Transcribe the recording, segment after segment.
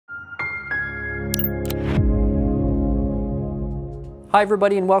Hi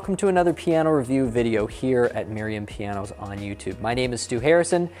everybody and welcome to another piano review video here at Merriam Pianos on YouTube. My name is Stu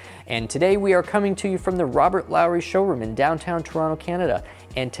Harrison and today we are coming to you from the Robert Lowrey showroom in downtown Toronto, Canada.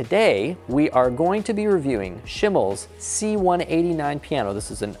 And today we are going to be reviewing Schimmel's C189 piano. This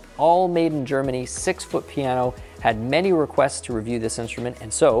is an all made in Germany 6-foot piano. Had many requests to review this instrument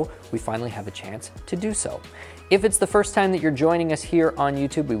and so we finally have a chance to do so. If it's the first time that you're joining us here on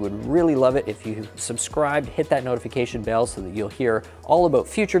YouTube, we would really love it if you subscribed, hit that notification bell so that you'll hear all about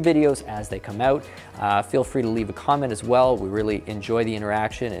future videos as they come out. Feel free to leave a comment as well. We really enjoy the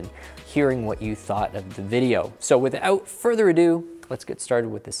interaction and hearing what you thought of the video. So without further ado, let's get started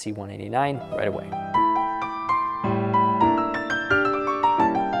with the C189 right away.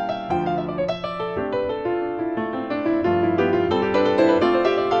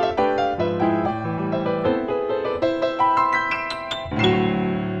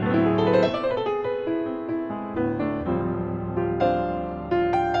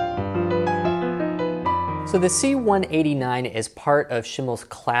 So the C189 is part of Schimmel's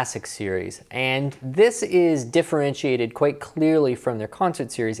Classic series, and this is differentiated quite clearly from their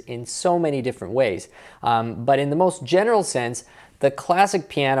Konzert series in so many different ways. But in the most general sense, the classic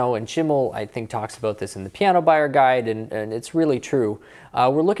piano, and Schimmel I think talks about this in the Piano Buyer Guide, and it's really true.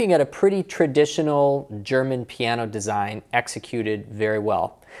 We're looking at a pretty traditional German piano design executed very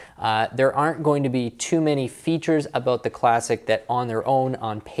well. There aren't going to be too many features about the classic that on their own,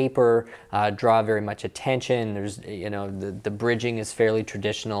 on paper, draw very much attention. There's, you know, the bridging is fairly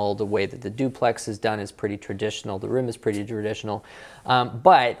traditional. The way that the duplex is done is pretty traditional. The rim is pretty traditional.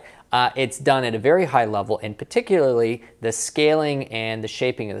 But it's done at a very high level, and particularly the scaling and the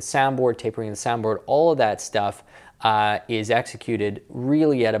shaping of the soundboard, tapering of the soundboard, all of that stuff is executed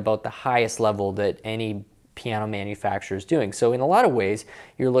really at about the highest level that any piano manufacturer is doing. So in a lot of ways,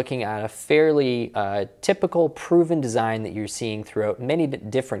 you're looking at a fairly typical proven design that you're seeing throughout many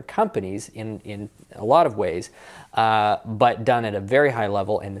different companies in a lot of ways, but done at a very high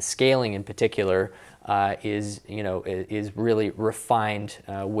level, and the scaling in particular is really refined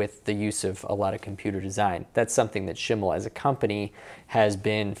with the use of a lot of computer design. That's something that Schimmel as a company has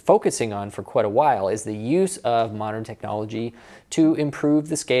been focusing on for quite a while, is the use of modern technology to improve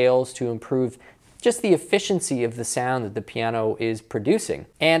the scales, to improve just the efficiency of the sound that the piano is producing.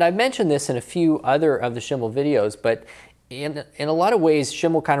 And I've mentioned this in a few other of the Schimmel videos, but in a lot of ways,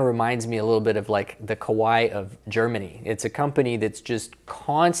 Schimmel kind of reminds me a little bit of like the Kawai of Germany. It's a company that's just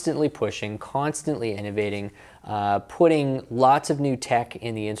constantly pushing, constantly innovating, putting lots of new tech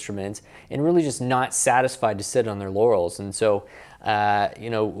in the instruments, and really just not satisfied to sit on their laurels. And so,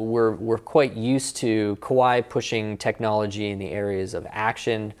 we're quite used to Kawai pushing technology in the areas of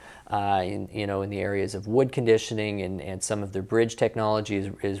action, in the areas of wood conditioning, and some of their bridge technology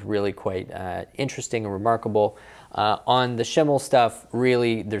is really quite interesting and remarkable. On the Schimmel stuff,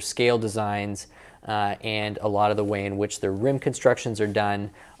 really their scale designs and a lot of the way in which their rim constructions are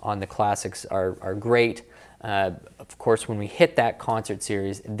done on the classics are great. Of course, when we hit that Konzert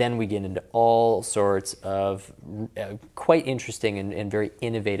series, then we get into all sorts of quite interesting and very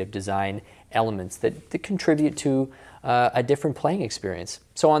innovative design elements that contribute to a different playing experience.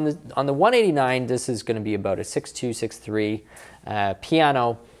 So on the 189, this is going to be about a 6'2", 6'3"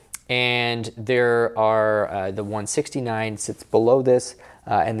 piano, and there are the 169 sits below this,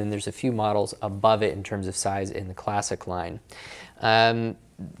 and then there's a few models above it in terms of size in the classic line.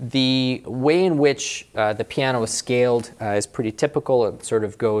 The way in which the piano is scaled is pretty typical. It sort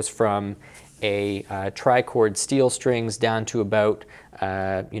of goes from a trichord steel strings down to about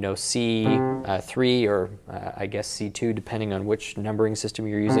C3 or I guess C2, depending on which numbering system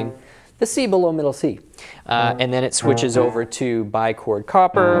you're using. The C below middle C. And then it switches over to bichord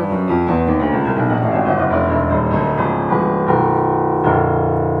copper.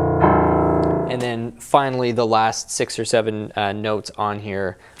 And then finally, the last 6 or 7 notes on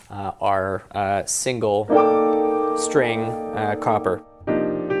here are single string copper.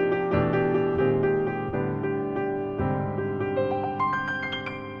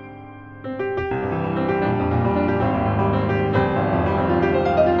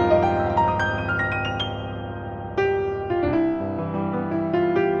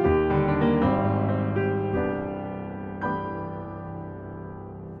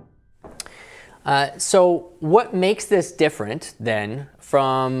 So what makes this different then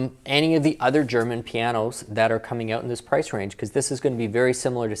from any of the other German pianos that are coming out in this price range? Because this is going to be very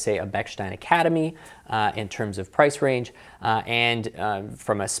similar to, say, a Bechstein Academy in terms of price range, and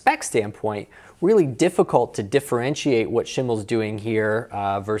from a spec standpoint, really difficult to differentiate what Schimmel's doing here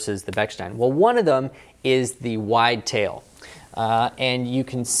versus the Bechstein. Well, one of them is the wide tail, and you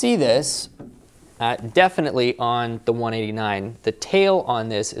can see this Definitely on the 189. The tail on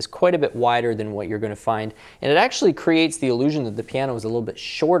this is quite a bit wider than what you're going to find, and it actually creates the illusion that the piano is a little bit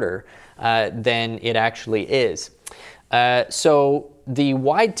shorter than it actually is. So the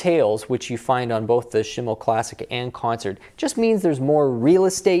wide tails, which you find on both the Schimmel Classic and Konzert, just means there's more real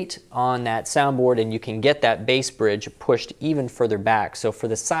estate on that soundboard, and you can get that bass bridge pushed even further back. So for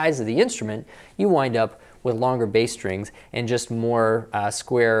the size of the instrument, you wind up with longer bass strings and just more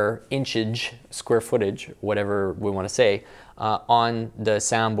square footage, whatever we want to say, on the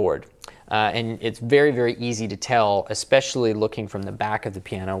soundboard. And it's very, very easy to tell, especially looking from the back of the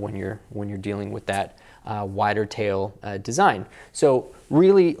piano when you're dealing with that wider tail design. So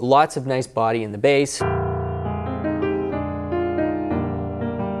really lots of nice body in the bass.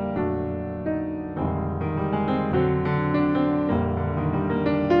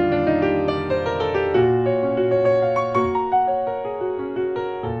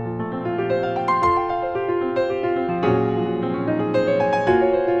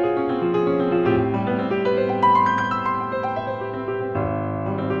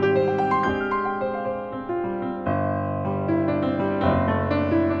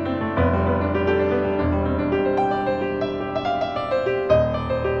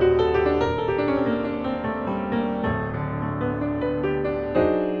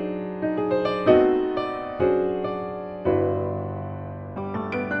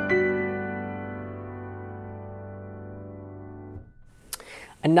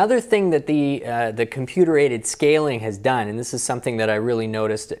 Another thing that the computer-aided scaling has done, and this is something that I really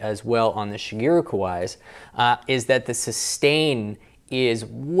noticed as well on the Shigeru Kawais, is that the sustain is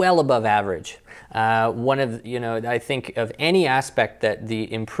well above average. I think of any aspect that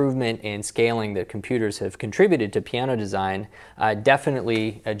the improvement in scaling that computers have contributed to piano design,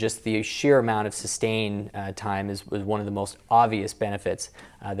 definitely just the sheer amount of sustain time was one of the most obvious benefits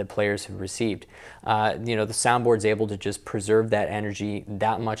that players have received. The soundboard's able to just preserve that energy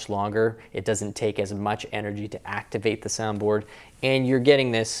that much longer. It doesn't take as much energy to activate the soundboard, and you're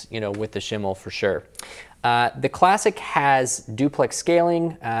getting this, with the Schimmel for sure. The Classic has duplex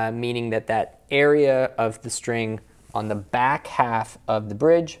scaling, meaning that area of the string on the back half of the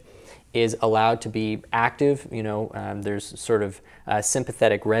bridge is allowed to be active. There's sort of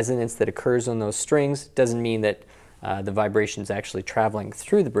sympathetic resonance that occurs on those strings. Doesn't mean that the vibration is actually traveling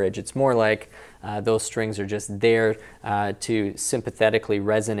through the bridge. It's more like those strings are just there to sympathetically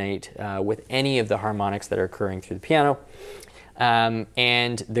resonate with any of the harmonics that are occurring through the piano.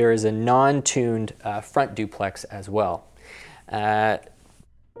 And there is a non-tuned front duplex as well.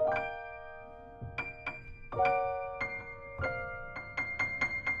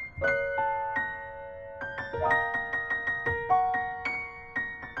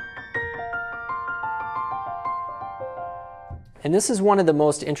 And this is one of the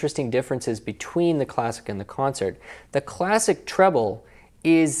most interesting differences between the Classic and the Konzert. The Classic treble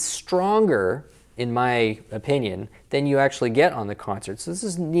is stronger, in my opinion, than you actually get on the Konzert. So this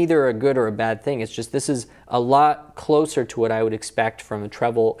is neither a good or a bad thing. It's just this is a lot closer to what I would expect from a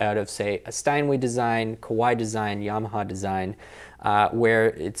treble out of, say, a Steinway design, Kawai design, Yamaha design, where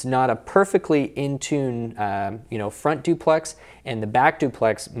it's not a perfectly in tune, front duplex, and the back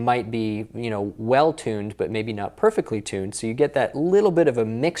duplex might be, well tuned, but maybe not perfectly tuned. So you get that little bit of a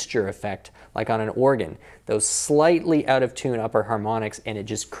mixture effect, like on an organ, those slightly out of tune upper harmonics, and it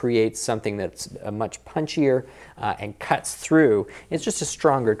just creates something that's much punchier and cuts through. It's just a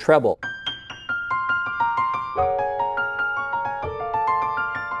stronger treble.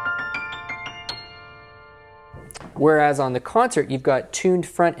 Whereas on the Konzert, you've got tuned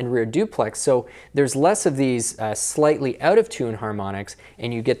front and rear duplex, so there's less of these slightly out of tune harmonics,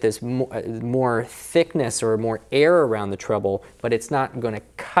 and you get this more thickness or more air around the treble, but it's not going to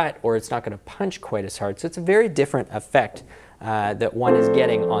cut or it's not going to punch quite as hard. So it's a very different effect that one is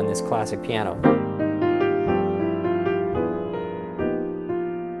getting on this Classic piano.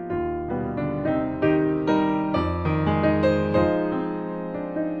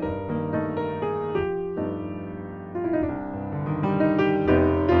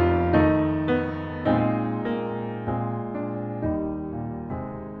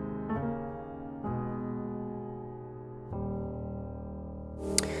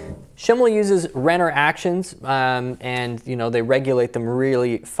 Schimmel uses Renner actions, and they regulate them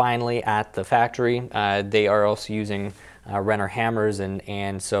really finely at the factory. They are also using Renner hammers,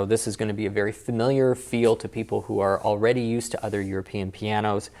 and so this is going to be a very familiar feel to people who are already used to other European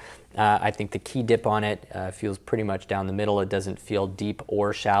pianos. I think the key dip on it feels pretty much down the middle. It doesn't feel deep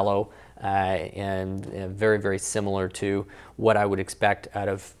or shallow, and very, very similar to what I would expect out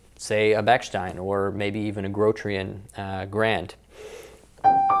of, say, a Bechstein or maybe even a Grotrian Grand.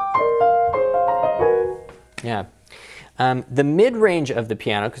 Yeah. The mid-range of the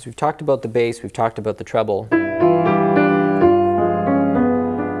piano, because we've talked about the bass, we've talked about the treble.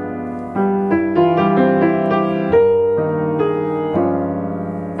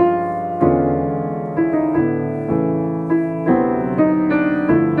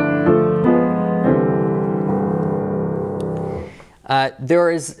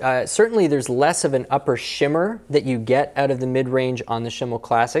 Certainly there's less of an upper shimmer that you get out of the mid-range on the Schimmel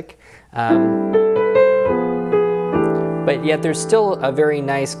Classic. But yet there's still a very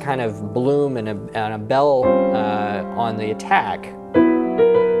nice kind of bloom and a bell on the attack.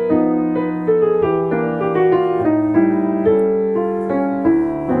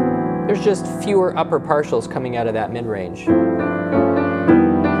 There's just fewer upper partials coming out of that mid-range.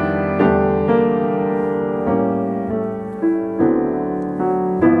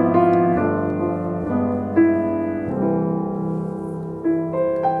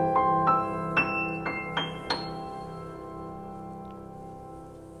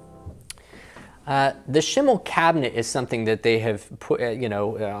 The Schimmel cabinet is something that they have put,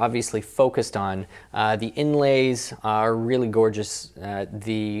 obviously focused on. The inlays are really gorgeous.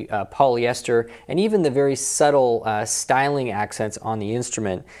 The polyester and even the very subtle styling accents on the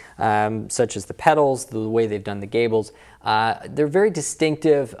instrument, such as the pedals, the way they've done the gables. They're very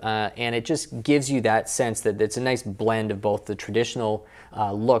distinctive, and it just gives you that sense that it's a nice blend of both the traditional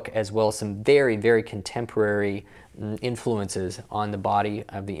look as well as some very, very contemporary influences on the body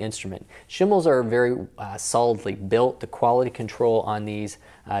of the instrument. Schimmels are very solidly built. The quality control on these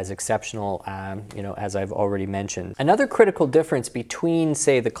is exceptional, as I've already mentioned. Another critical difference between,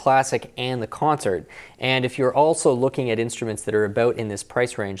 say, the Classic and the Konzert, and if you're also looking at instruments that are about in this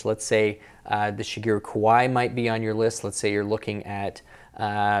price range, let's say the Shigeru Kawai might be on your list. Let's say you're looking at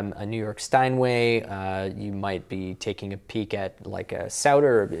a New York Steinway, you might be taking a peek at like a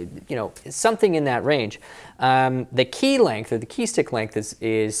Sauter, something in that range. The key length, or the key stick length,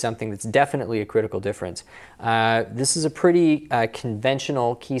 is something that's definitely a critical difference. This is a pretty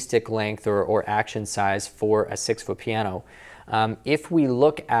conventional key stick length or action size for a 6-foot piano. If we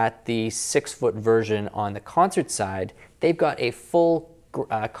look at the 6-foot version on the Konzert side, they've got a full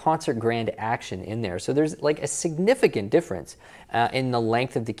Konzert Grand Action in there. So there's like a significant difference in the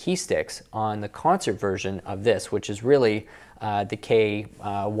length of the key sticks on the Konzert version of this, which is really the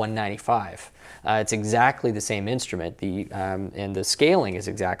K195. It's exactly the same instrument, and the scaling is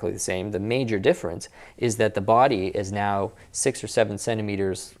exactly the same. The major difference is that the body is now 6 or 7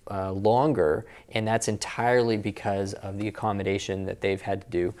 centimeters longer, and that's entirely because of the accommodation that they've had to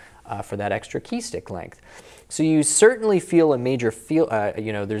do for that extra key stick length. So you certainly feel a major feel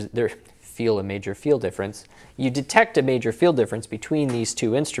difference. You detect a major feel difference between these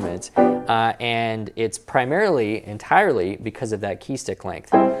two instruments, and it's entirely because of that key stick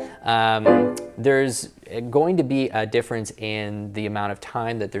length. There's going to be a difference in the amount of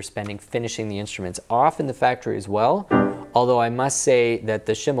time that they're spending finishing the instruments off in the factory as well, although I must say that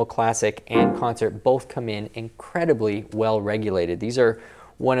the Schimmel Classic and Konzert both come in incredibly well regulated. These are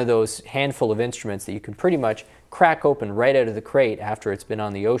one of those handful of instruments that you can pretty much crack open right out of the crate after it's been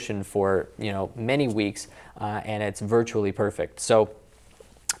on the ocean for many weeks, and it's virtually perfect. So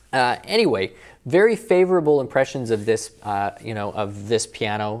anyway, very favorable impressions of this this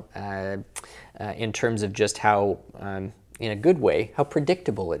piano in terms of just how in a good way how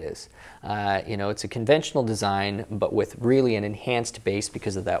predictable it is. It's a conventional design, but with really an enhanced bass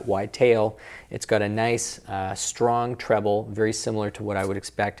because of that wide tail. It's got a nice, strong treble, very similar to what I would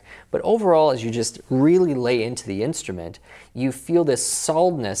expect. But overall, as you just really lay into the instrument, you feel this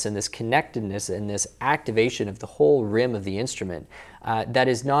solidness and this connectedness and this activation of the whole rim of the instrument that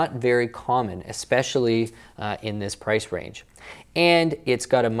is not very common, especially in this price range. And it's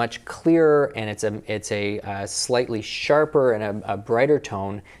got a much clearer and it's a slightly sharper and a brighter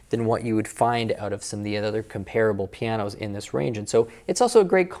tone than what you would find out of some of the other comparable pianos in this range. And so it's also a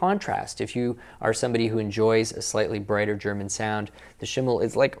great contrast. If you are somebody who enjoys a slightly brighter German sound, the Schimmel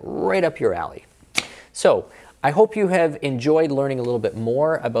is like right up your alley. So I hope you have enjoyed learning a little bit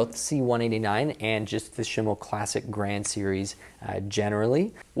more about the C189 and just the Schimmel Classic Grand Series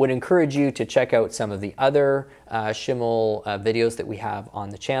generally. Would encourage you to check out some of the other Schimmel videos that we have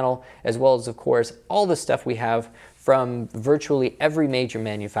on the channel, as well as, of course, all the stuff we have from virtually every major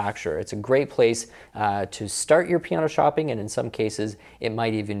manufacturer. It's a great place to start your piano shopping, and in some cases, it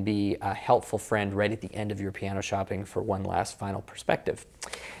might even be a helpful friend right at the end of your piano shopping for one last final perspective.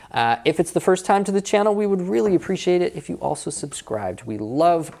 If it's the first time to the channel, we would really appreciate it if you also subscribed. We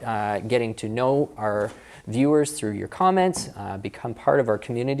love getting to know our viewers through your comments, become part of our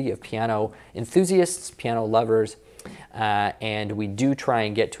community of piano enthusiasts, piano lovers, and we do try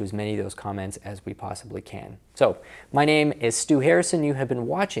and get to as many of those comments as we possibly can. So, my name is Stu Harrison. You have been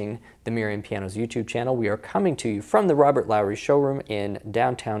watching the Merriam Pianos YouTube channel. We are coming to you from the Robert Lowrey showroom in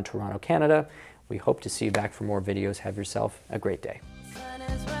downtown Toronto, Canada. We hope to see you back for more videos. Have yourself a great day.